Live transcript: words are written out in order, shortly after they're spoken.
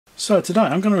So today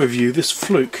I'm going to review this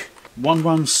Fluke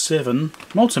 117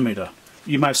 multimeter.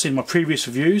 You may have seen my previous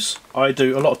reviews. I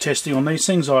do a lot of testing on these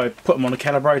things. I put them on the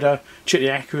calibrator, check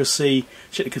the accuracy,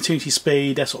 check the continuity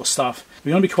speed, that sort of stuff.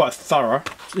 We're going to be quite thorough.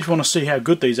 If you want to see how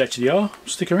good these actually are,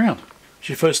 stick around. If it's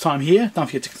your first time here, don't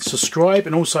forget to subscribe,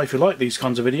 and also if you like these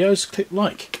kinds of videos, click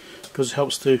like, because it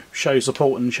helps to show your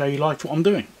support and show you like what I'm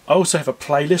doing. I also have a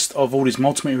playlist of all these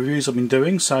multimeter reviews I've been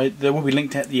doing, so they will be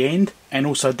linked at the end and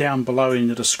also down below in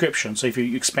the description. So if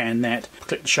you expand that,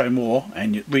 click to show more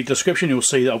and you read the description, you'll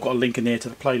see that I've got a link in there to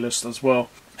the playlist as well.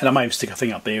 And I may even stick a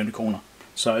thing up there in the corner.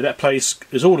 So that playlist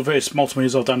is all the various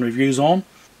multimeters I've done reviews on,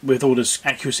 with all this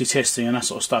accuracy testing and that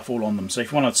sort of stuff all on them. So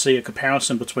if you want to see a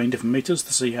comparison between different meters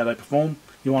to see how they perform,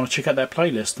 you want to check out that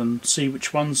playlist and see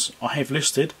which ones I have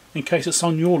listed in case it's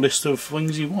on your list of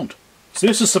things you want. So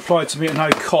this is supplied to me at no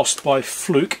cost by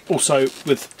Fluke, also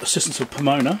with assistance of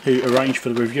Pomona, who arranged for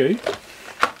the review.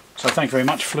 So thank you very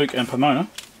much, Fluke and Pomona.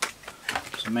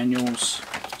 Some manuals,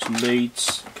 some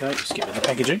leads. Okay, let's get rid of the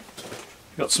packaging.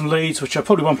 We've got some leads which are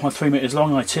probably 1.3 meters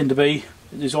long. They tend to be.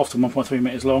 These are often 1.3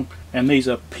 meters long, and these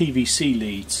are PVC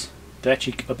leads. They're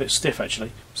actually a bit stiff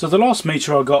actually. So the last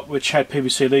meter I got, which had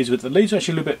PVC leads with, the leads are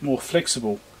actually a little bit more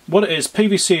flexible. What it is,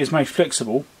 PVC is made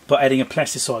flexible by adding a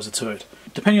plasticizer to it.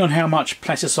 Depending on how much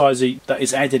plasticizer that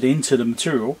is added into the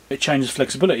material, it changes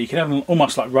flexibility. You can have them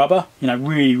almost like rubber, you know,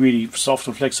 really soft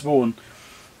and flexible, and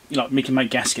you know, we can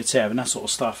make gaskets out of and that sort of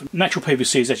stuff. Natural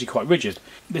PVC is actually quite rigid.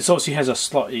 This obviously has a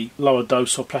slightly lower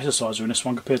dose of plasticizer in this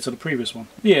one compared to the previous one.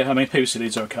 Yeah, I mean, PVC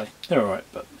leads are okay. They're alright,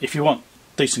 but if you want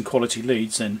decent quality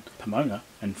leads, then Pomona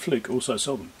and Fluke also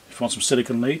sell them. If you want some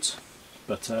silicon leads,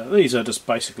 but these are just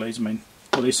basic leads. I mean,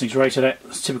 what these things are rated at,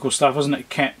 it's typical stuff, isn't it?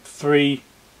 Cat 3,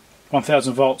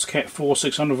 1000 volts, Cat 4,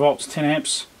 600 volts, 10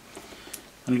 amps.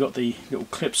 And you've got the little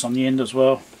clips on the end as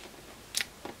well,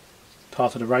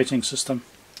 part of the rating system.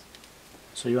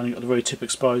 So you've only got the very tip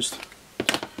exposed.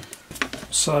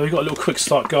 So we've got a little quick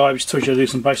start guide which tells you how to do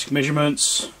some basic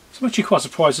measurements. I'm actually quite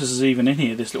surprised this is even in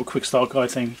here, this little quick start guide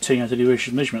thing telling you how to do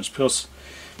initial measurements, because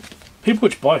people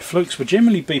which buy Flukes would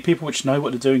generally be people which know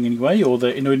what they're doing anyway, or they're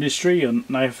in the industry and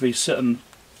they have these certain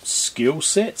skill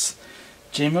sets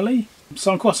generally.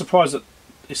 So I'm quite surprised that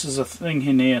this is a thing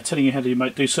in here telling you how to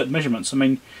do certain measurements. I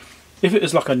mean, if it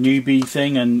is like a newbie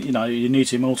thing and you know you're new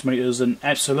to multimeters, then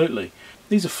absolutely.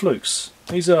 These are Flukes.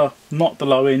 These are not the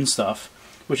low end stuff,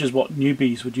 which is what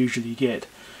newbies would usually get.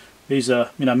 These are,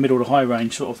 you know, middle to high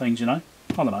range sort of things, you know.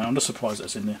 I don't know, I'm just surprised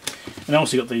that's in there. And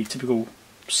also got the typical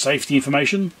safety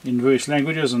information in various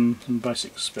languages and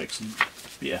basic specs. And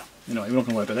yeah, anyway, we're not going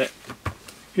to worry about that.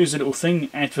 Here's a little thing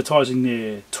advertising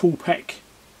their tool pack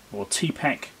or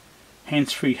T-pack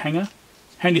hands-free hanger.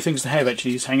 Handy things to have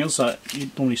actually, these hangers. You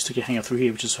normally stick your hanger through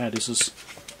here, which is how this is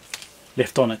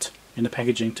left on it in the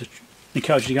packaging to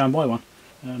encourage you to go and buy one.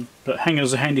 But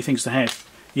hangers are handy things to have.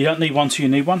 You don't need one till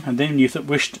you need one, and then you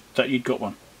wished that you'd got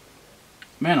one.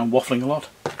 Man, I'm waffling a lot.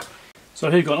 So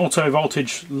here you've got an auto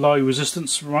voltage low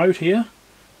resistance mode here.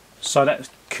 So that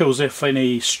kills off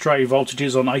any stray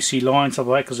voltages on AC lines, stuff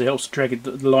like that, because it helps to drag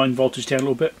the line voltage down a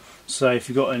little bit. So if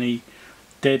you've got any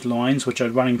dead lines which are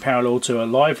running parallel to a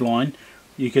live line,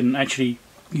 you can actually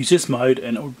use this mode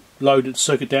and it'll load the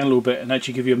circuit down a little bit and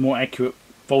actually give you a more accurate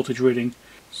voltage reading,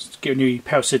 giving you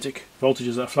parasitic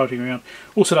voltages that are floating around.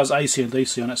 Also does AC and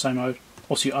DC on that same mode.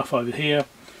 Also you up over here,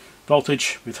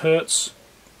 voltage with hertz,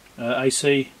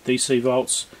 AC, DC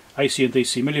volts, AC and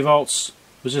DC millivolts,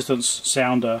 resistance,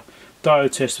 sounder,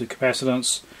 diode test with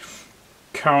capacitance,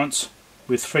 current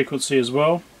with frequency as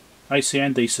well, AC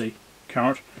and DC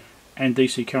current, and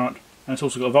DC current, and it's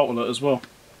also got a volt alert as well.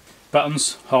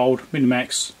 Buttons, hold,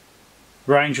 min-max,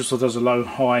 range also does a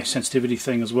low-high sensitivity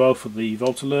thing as well for the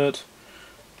volt alert.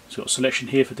 It's got a selection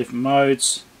here for different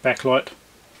modes, backlight.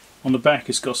 On the back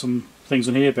it's got some things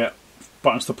on here about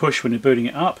buttons to push when you're booting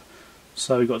it up.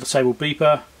 So we've got disable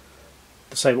beeper,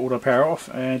 disable auto power off,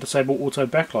 and disable auto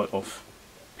backlight off.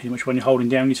 Pretty much when you're holding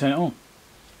down you turn it on.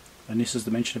 And this is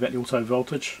the mention about the auto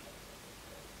voltage.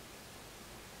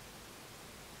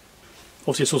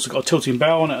 Obviously it's also got a tilting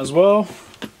barrel on it as well.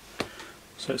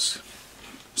 So let's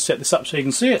set this up so you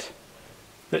can see it.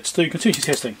 Let's do continuity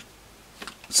testing.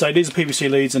 So these are PVC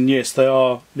leads, and yes, they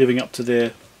are living up to their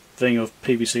thing of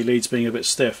PVC leads being a bit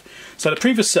stiff. So the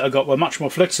previous set I got were much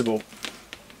more flexible.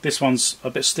 This one's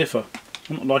a bit stiffer.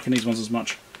 I'm not liking these ones as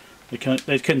much. They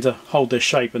tend to hold their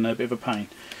shape and they're a bit of a pain.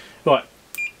 Right,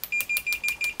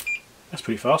 that's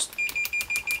pretty fast.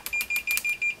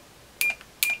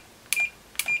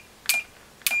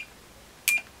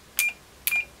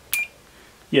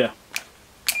 Yeah,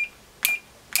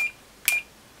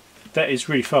 that is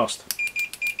really fast,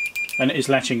 and it is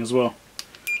latching as well.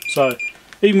 So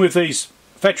even with these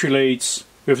factory leads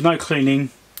with no cleaning,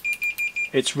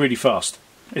 it's really fast.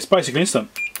 It's basically instant.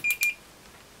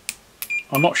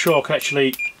 I'm not sure I can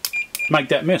actually make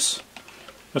that miss.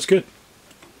 That's good.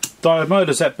 Diode mode,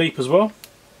 does that beep as well?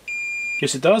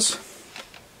 Yes it does.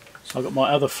 So I've got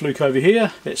my other Fluke over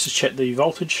here. Let's just check the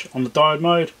voltage on the diode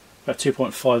mode. About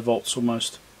 2.5 volts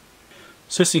almost.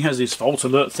 So this thing has this volt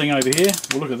alert thing over here.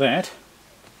 Well, look at that.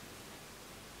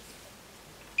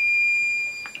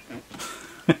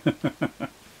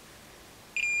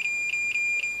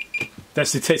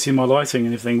 That's detecting my lighting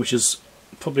and everything, which is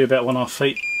probably about 1.5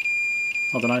 feet.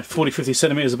 I don't know, 40-50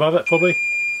 centimetres above it probably.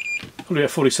 Probably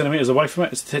about 40 centimetres away from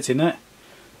it, it's detecting that.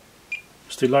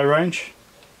 Let's do low range.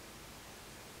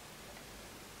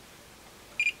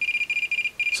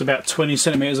 It's about 20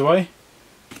 centimetres away.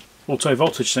 Auto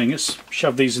voltage thing, let's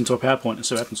shove these into a power point and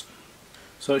see what happens.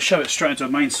 So let's shove it straight into a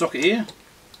main socket here.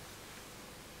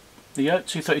 There you go,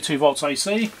 232 volts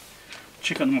AC.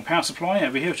 Check on my power supply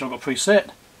over here, which I've got preset.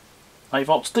 8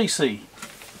 volts DC.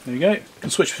 There you go. Can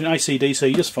switch between AC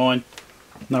DC just fine.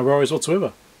 No worries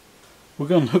whatsoever. We're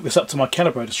going to hook this up to my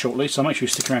calibrator shortly, so make sure you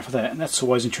stick around for that. And that's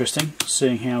always interesting,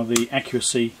 seeing how the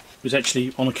accuracy is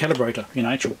actually on a calibrator, you know,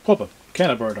 actual proper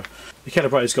calibrator. The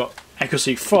calibrator's got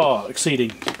accuracy far exceeding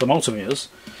the multimeters,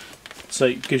 so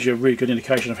it gives you a really good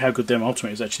indication of how good their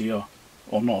multimeters actually are,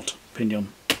 or not, depending on,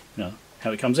 you know,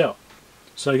 how it comes out.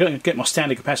 So I'm going to get my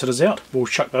standard capacitors out, we'll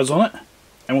chuck those on it,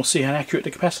 and we'll see how accurate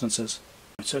the capacitance is.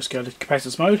 So let's go to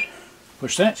capacitance mode,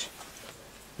 push that,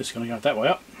 just going to go that way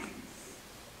up.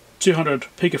 200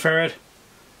 picofarad,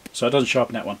 so it doesn't show up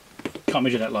in that one, can't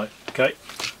measure that low. Okay,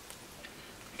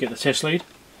 get the test lead,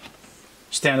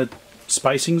 standard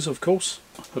spacings of course,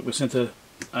 hook this into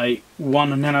a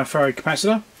 1 nanofarad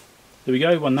capacitor. There we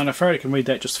go, 1 nanofarad, I can read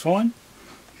that just fine.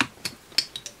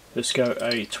 Let's go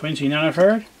a 20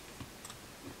 nanofarad.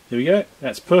 There we go,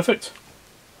 that's perfect.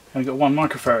 And we've got 1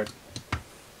 microfarad.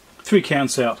 3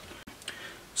 counts out.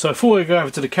 So before we go over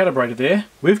to the calibrator there,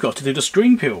 we've got to do the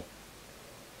screen peel.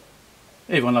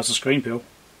 Everyone loves a screen peel.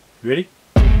 Ready?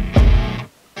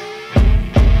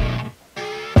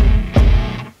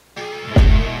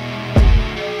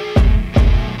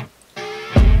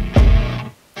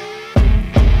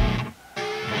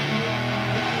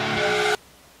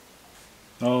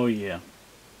 Oh yeah.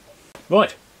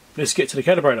 Right, let's get to the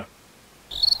calibrator.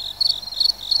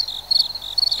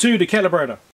 To the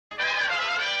calibrator.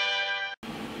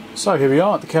 So here we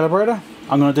are at the calibrator.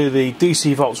 I'm going to do the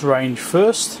DC volts range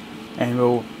first, and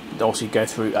we'll obviously go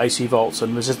through AC volts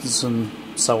and resistance and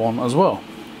so on as well.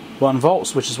 1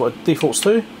 volts, which is what it defaults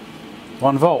to.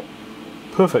 1 volt,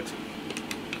 perfect.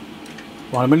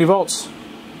 1 millivolts,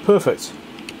 perfect.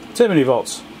 10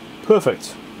 millivolts,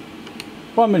 perfect.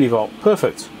 1 millivolt,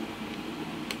 perfect.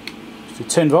 Let's do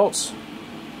 10 volts,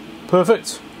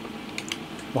 perfect.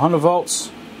 100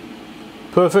 volts,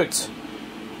 perfect.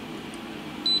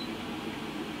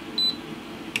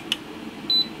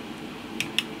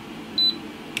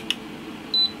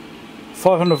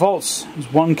 500 volts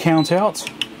is 1 count out.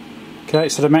 Okay,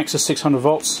 so the max is 600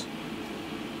 volts,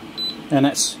 and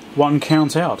that's 1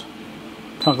 count out.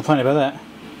 Can't complain about that.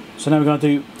 So now we're going to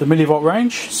do the millivolt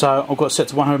range. So I've got it set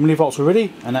to 100 millivolts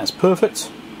already, and that's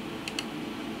perfect.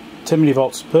 10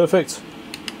 millivolts, perfect.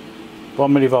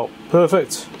 1 millivolt,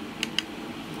 perfect.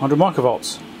 100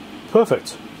 microvolts, perfect.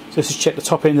 So let's just check the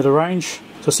top end of the range.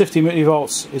 So 50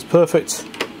 millivolts is perfect.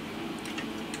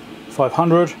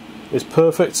 500 is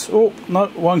perfect. Oh no,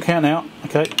 1 count out.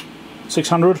 Okay,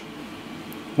 600,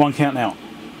 1 count out.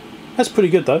 That's pretty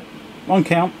good though, 1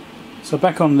 count. So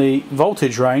back on the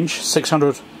voltage range,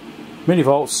 600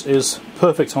 millivolts is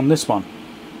perfect on this one.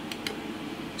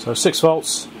 So 6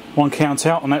 volts, 1 count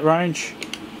out on that range.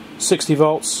 60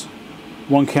 volts,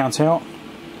 1 count out.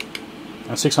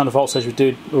 And 600 volts, as we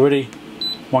did already,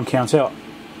 1 count out.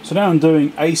 So now I'm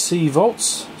doing AC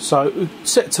volts. So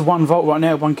set to 1 volt right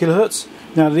now, 1 kilohertz.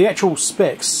 Now the actual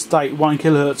specs state 1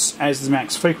 kilohertz as the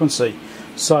max frequency.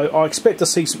 So I expect to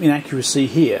see some inaccuracy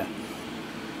here.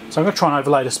 So I'm going to try and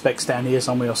overlay the specs down here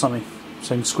somewhere or something,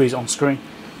 so you can squeeze it on screen.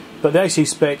 But the AC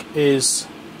spec is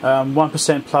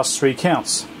 1% plus 3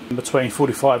 counts between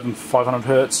 45 and 500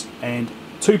 Hz, and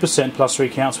 2% plus 3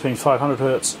 counts between 500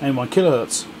 Hz and 1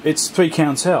 kilohertz. It's 3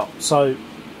 counts out, so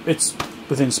it's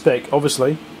within spec,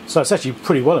 obviously. So it's actually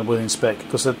pretty well within spec,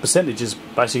 because the percentage is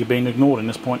basically being ignored in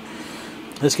this point.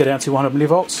 Let's get down to 100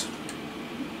 millivolts.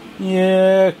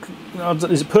 Yeah,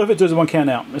 is it perfect or is it 1 count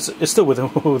out? It's still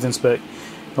within spec.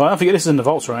 Right, don't forget this is in the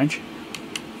volts range.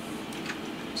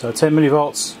 So 10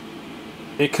 millivolts,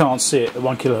 it can't see it at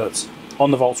 1 kilohertz.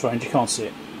 On the volts range, you can't see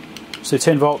it. So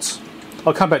 10 volts.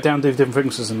 I'll come back down and do different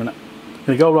frequencies in a minute.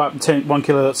 Going to go right up to 1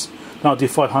 kilohertz, then I'll do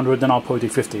 500, then I'll probably do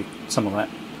 50, something like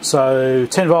that. So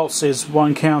 10 volts is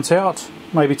 1 count out,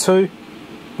 maybe 2,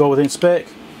 well within spec.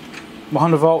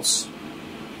 100 volts,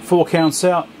 4 counts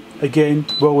out, again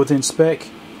well within spec.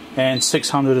 And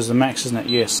 600 is the max, isn't it?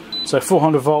 Yes. So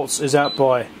 400 volts is out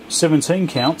by 17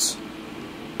 counts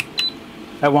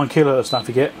at 1 kilohertz, don't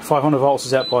forget. 500 volts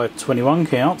is out by 21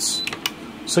 counts.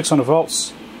 600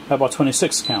 volts out by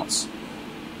 26 counts.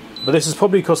 But this is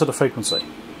probably because of the frequency.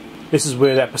 This is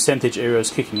where that percentage error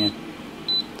is kicking in.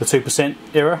 The 2%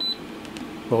 error.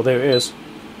 Well, there it is.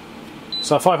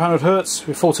 So 500 hertz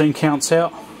with 14 counts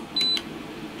out.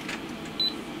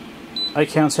 8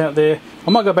 counts out there. I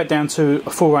might go back down to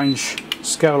a full range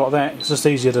scale like that. It's just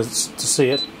easier to see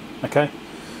it. Okay.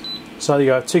 So there you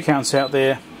go. 2 counts out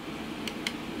there.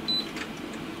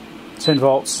 10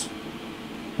 volts.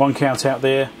 1 count out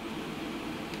there.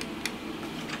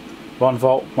 1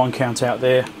 volt, 1 count out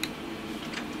there.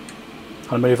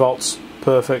 100 millivolts,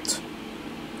 perfect.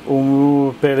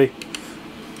 Ooh, barely.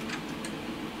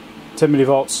 10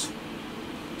 millivolts.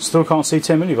 Still can't see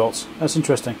 10 millivolts. That's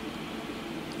interesting.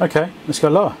 Okay, let's go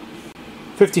lower.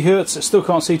 50 hertz, it still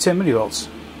can't see 10 millivolts.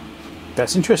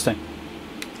 That's interesting.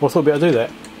 Well, I thought I'd be able to do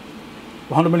that.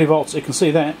 100 millivolts, it can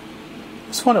see that.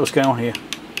 Let's find out what's going on here.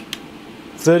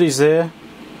 30's there.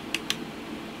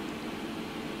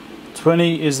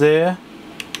 20 is there.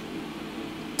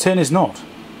 10 is not.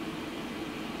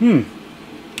 Don't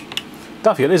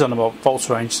forget it is on the volts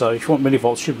range, so if you want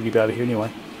millivolts, you should really be over here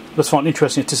anyway. Let's find it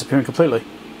interesting, it's disappearing completely.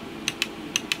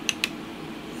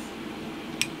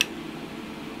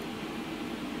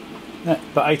 Yeah,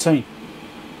 about 18.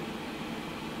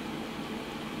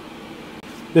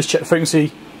 Let's check the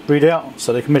frequency readout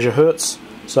so they can measure hertz.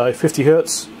 So 50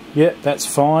 hertz, yeah, that's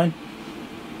fine.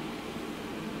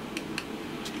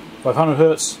 500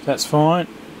 hertz, that's fine.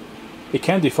 It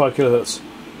can do 5 kilohertz.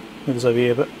 It was over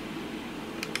here, but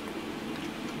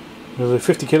we'll do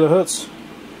 50 kilohertz.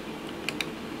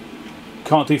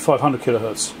 Can't do 500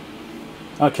 kilohertz.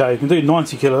 Okay, you can do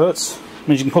 90 kilohertz.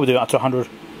 Means you can probably do it up to 100.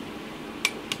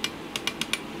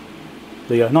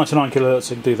 There you go, 99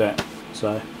 kilohertz. You can do that.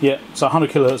 So yeah, so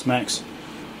 100 kilohertz max.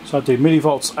 So I do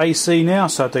millivolts AC now.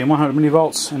 So I do 100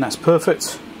 millivolts, and that's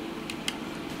perfect.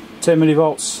 10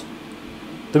 millivolts.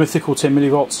 The mythical 10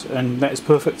 millivolts, and that is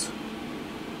perfect.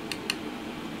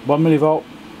 1 millivolt,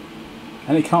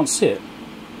 and it can't see it.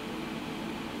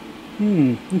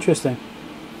 Interesting.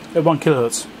 At 1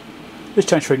 kilohertz. Let's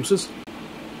change frequencies.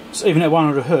 So even at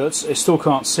 100 hertz, it still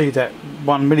can't see that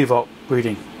 1 millivolt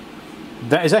reading.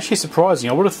 That is actually surprising.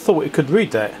 I would have thought it could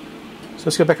read that. So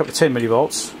let's go back up to 10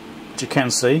 millivolts, which you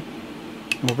can see,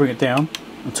 and we'll bring it down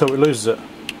until it loses it.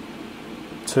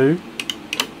 2.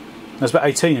 That's about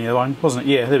 18 in the other one, wasn't it?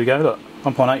 Yeah, there we go, look.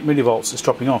 1.8 millivolts, it's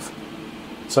dropping off.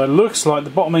 So it looks like the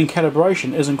bottom end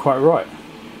calibration isn't quite right.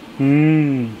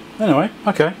 Anyway,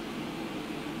 okay.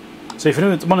 So if you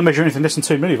want to measure anything less than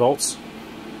 2 millivolts,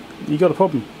 you got a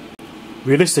problem.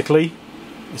 Realistically,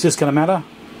 is this going to matter?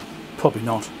 Probably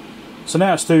not. So now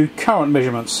let's do current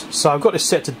measurements. So I've got this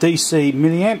set to DC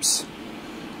milliamps.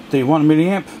 Do 1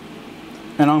 milliamp,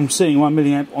 and I'm seeing 1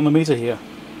 milliamp on the meter here.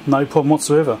 No problem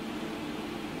whatsoever.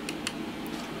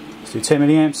 Do 10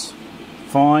 milliamps,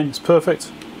 fine, it's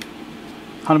perfect.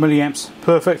 100 milliamps,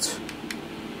 perfect.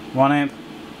 1 amp,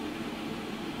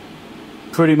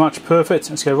 pretty much perfect.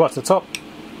 Let's go right to the top.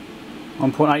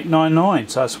 1.899,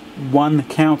 so that's 1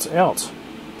 count out.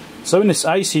 So in this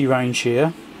AC range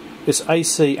here, it's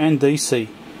AC and DC.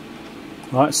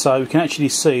 Right, so we can actually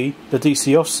see the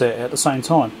DC offset at the same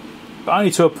time. But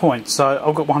only to a point, so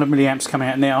I've got 100 milliamps coming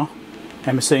out now,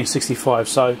 and we're seeing 65,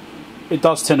 so it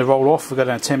does tend to roll off. We go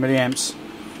down to 10 milliamps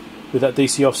with that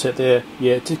DC offset there.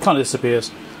 Yeah, it kind of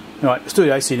disappears. Alright, let's do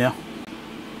the AC now.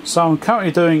 So I'm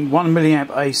currently doing 1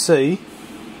 milliamp AC,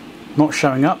 not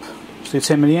showing up. Let's do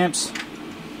 10 milliamps.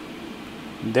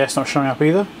 That's not showing up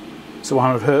either. So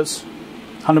 100 hertz.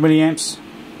 100 milliamps,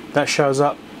 that shows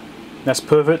up. That's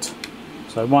perfect.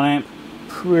 So 1 amp,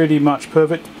 pretty much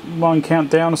perfect. 1 count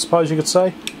down, I suppose you could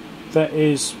say. That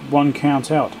is 1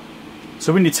 count out.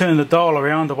 So when you turn the dial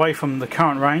around away from the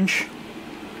current range,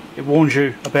 it warns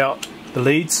you about the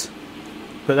leads,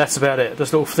 but that's about it.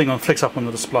 This little thing flicks up on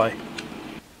the display.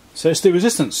 So let's do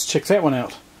resistance, check that one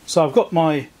out. So I've got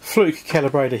my Fluke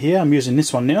calibrator here, I'm using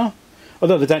this one now.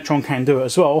 Although the Datron can do it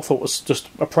as well, I thought it was just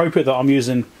appropriate that I'm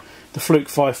using the Fluke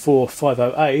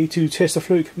 5450A to test the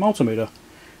Fluke multimeter.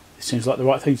 It seems like the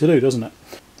right thing to do, doesn't it?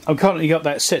 I've currently got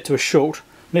that set to a short,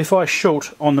 and if I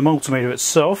short on the multimeter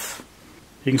itself,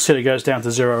 you can see it goes down to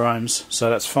 0 ohms,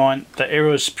 so that's fine. The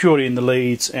error is purely in the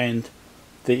leads and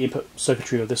the input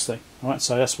circuitry of this thing. Alright,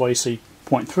 so that's why you see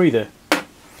 0.3 there.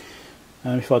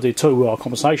 If I do 2-wire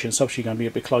compensation, it's obviously going to be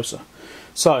a bit closer.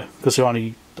 So, because we're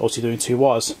only obviously doing 2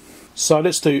 wires. So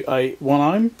let's do a 1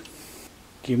 ohm,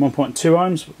 give 1.2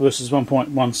 ohms versus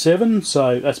 1.17,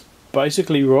 so that's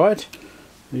basically right.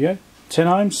 There you go, 10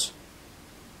 ohms,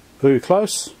 very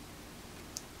close,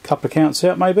 couple of counts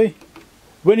out maybe.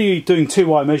 When you're doing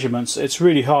 2-wire measurements, it's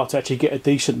really hard to actually get a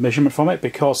decent measurement from it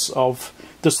because of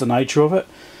just the nature of it.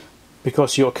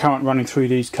 Because you've got current running through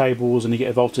these cables and you get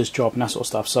a voltage drop and that sort of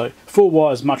stuff. So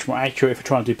 4-wire is much more accurate if you're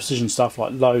trying to do precision stuff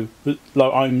like low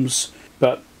ohms.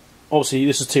 But obviously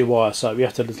this is 2-wire, so we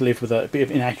have to live with a bit of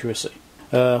inaccuracy.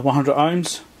 100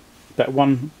 ohms, about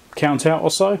 1 count out or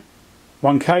so.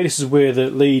 1K, this is where the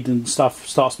lead and stuff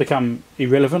starts to become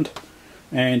irrelevant.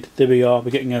 And there we are, we're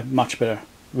getting a much better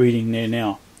reading there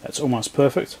now. That's almost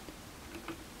perfect.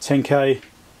 10K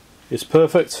is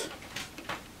perfect.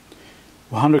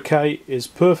 100K is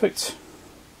perfect.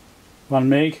 1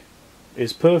 meg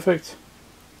is perfect.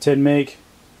 10 meg.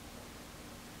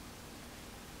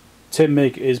 10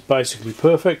 meg is basically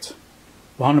perfect.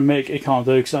 100 meg it can't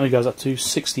do because it only goes up to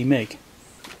 60 meg.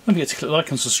 Don't forget to click like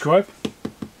and subscribe.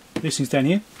 These things down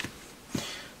here.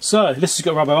 So this has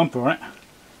got a rubber bumper on it.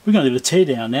 We're going to do the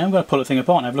teardown now. I'm going to pull the thing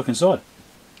apart and have a look inside.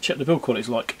 Check the build quality is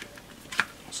like.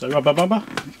 So rubber bumper.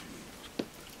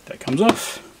 That comes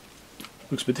off.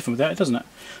 Looks a bit different with that, doesn't it?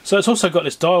 So it's also got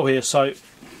this dial here, so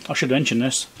I should mention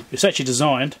this. It's actually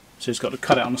designed, so it's got a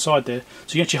cutout on the side there.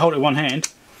 So you can actually hold it with one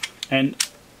hand and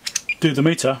do the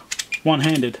meter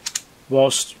one-handed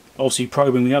whilst obviously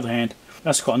probing the other hand.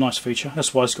 That's quite a nice feature.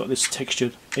 That's why it's got this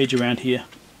textured edge around here.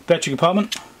 Battery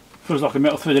compartment. Feels like a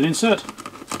metal threaded insert.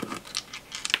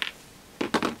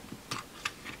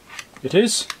 It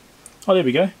is. Oh, there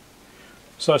we go.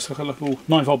 So it's like a little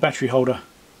 9-volt battery holder,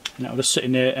 and that'll just sit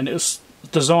in there. And it's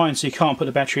designed so you can't put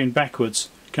the battery in backwards.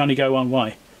 You can only go one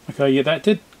way. Okay, yeah, that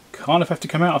did kind of have to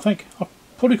come out, I think. I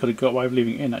probably could have got away with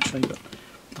leaving it in actually, but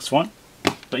that's fine.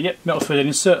 But yep, metal threaded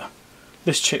insert.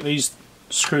 Let's check these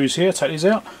screws here. Take these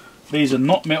out. These are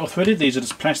not metal threaded. These are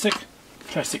just plastic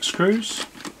screws.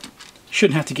 You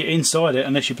shouldn't have to get inside it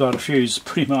unless you blow the fuse,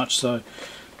 pretty much. So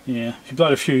yeah, if you blow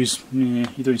the fuse, yeah,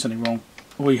 you're doing something wrong,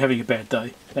 or you're having a bad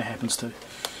day. That happens too.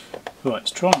 Right,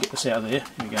 let's try and get this out of there.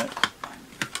 Here we go.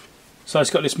 So it's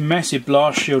got this massive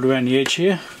blast shield around the edge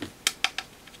here.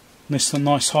 This is a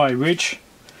nice high ridge,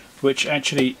 which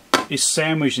actually is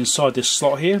sandwiched inside this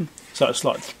slot here. So it's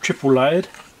like triple layered.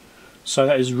 So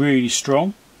that is really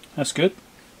strong. That's good.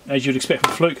 As you'd expect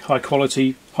from Fluke, high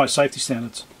quality, high safety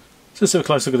standards. So let's have a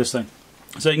close look at this thing.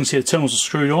 So you can see the terminals are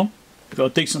screwed on. We've got a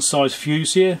decent sized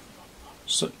fuse here.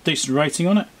 So decent rating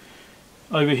on it.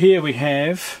 Over here we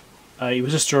have a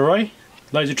resistor array,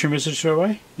 laser trim resistor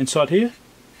array inside here,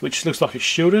 which looks like it's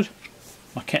shielded.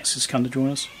 My cat's just come to join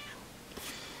us.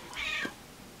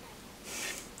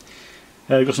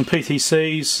 We've got some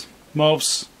PTCs,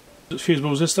 MOVs,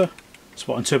 fusible resistor. That's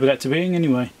what I interpret that to being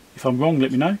anyway. If I'm wrong,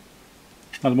 let me know.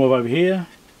 Another MOV over here.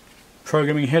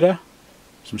 Programming header.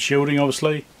 Some shielding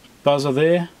obviously. Buzzer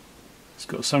there. It's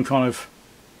got some kind of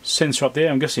sensor up there.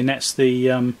 I'm guessing that's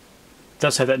the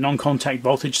does have that non-contact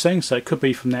voltage thing, so it could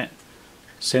be from that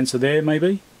sensor there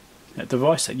maybe. That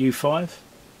device, that U5.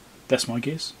 That's my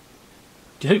guess.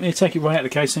 Do you think they take it right out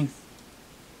of the casing?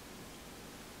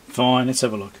 Fine, let's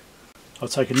have a look.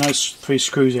 I've taken those 3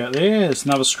 screws out there. There's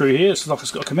another screw here. It's like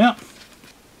it's got to come out.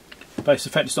 Based on the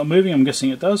fact it's not moving, I'm guessing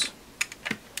it does.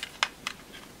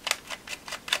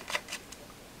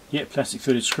 Yep, plastic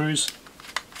threaded screws.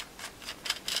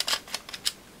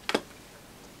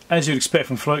 As you'd expect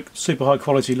from Fluke, super high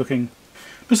quality looking.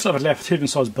 Looks like a left-hand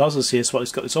sized buzzers here, so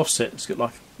it's got this offset. It's got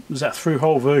like, is that a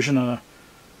through-hole version or a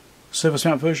surface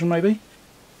mount version maybe?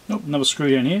 Nope, another screw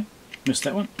down here. Missed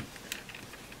that one.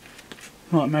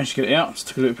 Right, managed to get it out. Just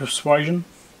took a little bit of persuasion.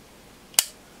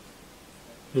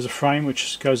 There's a frame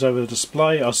which goes over the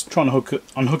display. I was trying to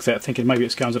unhook that, thinking maybe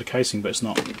it's going to the casing, but it's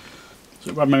not.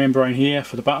 So rubber membrane here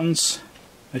for the buttons,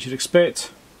 as you'd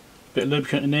expect. Bit of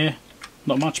lubricant in there,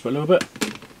 not much, but a little bit.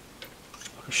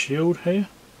 Like a shield here.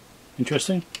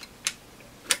 Interesting.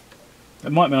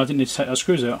 That might mean I didn't need to take those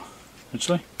screws out,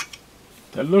 actually.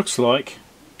 That looks like,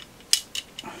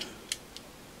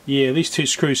 yeah, these 2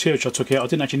 screws here which I took out, I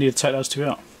didn't actually need to take those 2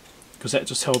 out, because that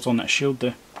just held on that shield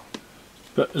there.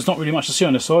 But there's not really much to see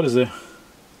on this side, is there?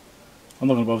 I'm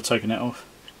not going to bother taking that off.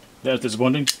 That was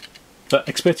disappointing, but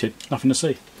expected, nothing to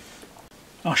see.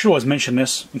 I should always mention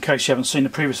this, in case you haven't seen the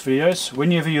previous videos.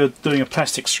 Whenever you're doing a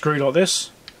plastic screw like this,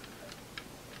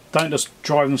 don't just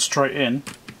drive them straight in.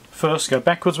 First, go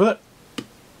backwards with it,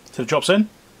 till it drops in.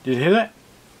 Did you hear that?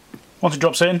 Once it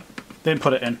drops in, then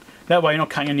put it in. That way you're not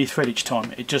cutting any thread each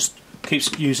time. It just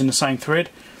keeps using the same thread.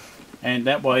 and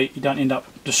that way you don't end up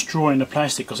destroying the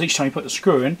plastic, because each time you put the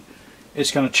screw in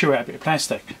it's going to chew out a bit of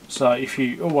plastic. So if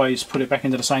you always put it back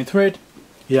into the same thread,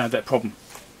 you don't have that problem.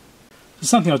 So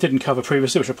something I didn't cover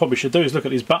previously, which I probably should do, is look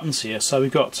at these buttons here. So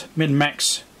we've got min,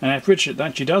 max and average. It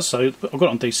actually does, so I've got it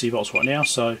on DC volts right now,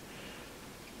 so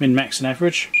min, max and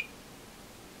average.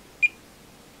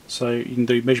 So you can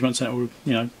do measurements and it will,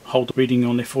 you know, hold the reading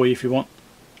on there for you if you want.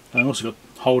 And also got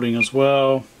holding as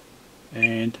well,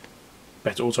 and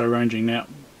back to auto ranging now.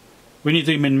 When you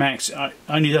do min max, it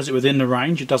only does it within the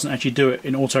range, it doesn't actually do it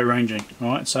in auto ranging.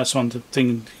 Alright, so that's one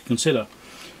thing to consider.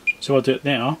 So I'll do it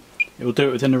now, it will do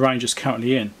it within the range it's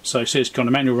currently in. So see, it's got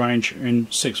a manual range in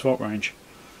 6 volt range.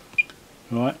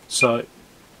 Alright, so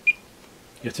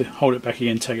you have to hold it back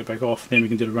again, take it back off, then we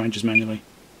can do the ranges manually.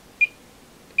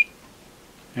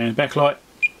 And backlight,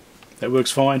 that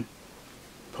works fine.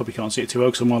 Probably can't see it too well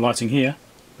because of my lighting here,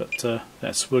 but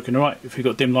that's working alright. If you've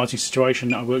got dim lighting situation,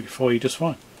 that'll work for you just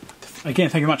fine. Again,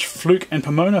 thank you very much Fluke and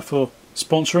Pomona for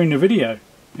sponsoring the video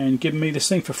and giving me this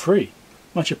thing for free.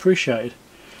 Much appreciated.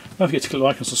 Don't forget to click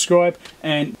like and subscribe,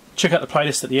 and check out the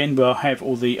playlist at the end where I'll have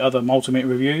all the other multimeter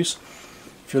reviews.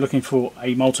 If you're looking for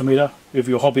a multimeter, if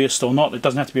you're a hobbyist or not, it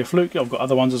doesn't have to be a Fluke, I've got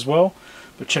other ones as well,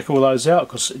 but check all those out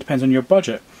because it depends on your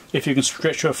budget. If you can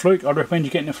stretch to a Fluke, I'd recommend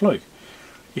you getting a Fluke.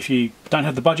 If you don't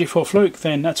have the budget for a Fluke,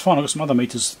 then that's fine. I've got some other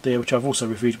meters there which I've also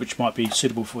reviewed which might be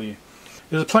suitable for you.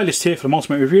 There's a playlist here for the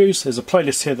multimeter reviews. There's a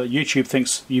playlist here that YouTube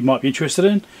thinks you might be interested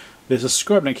in. There's a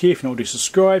subscribe link here if you're not already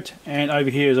subscribed, and over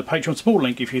here is a Patreon support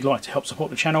link if you'd like to help support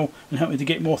the channel and help me to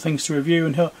get more things to review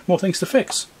and more things to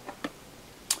fix.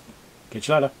 Catch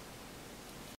you later.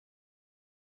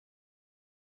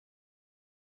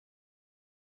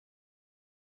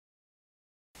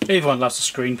 Everyone loves a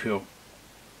screen peel.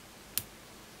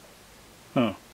 Oh.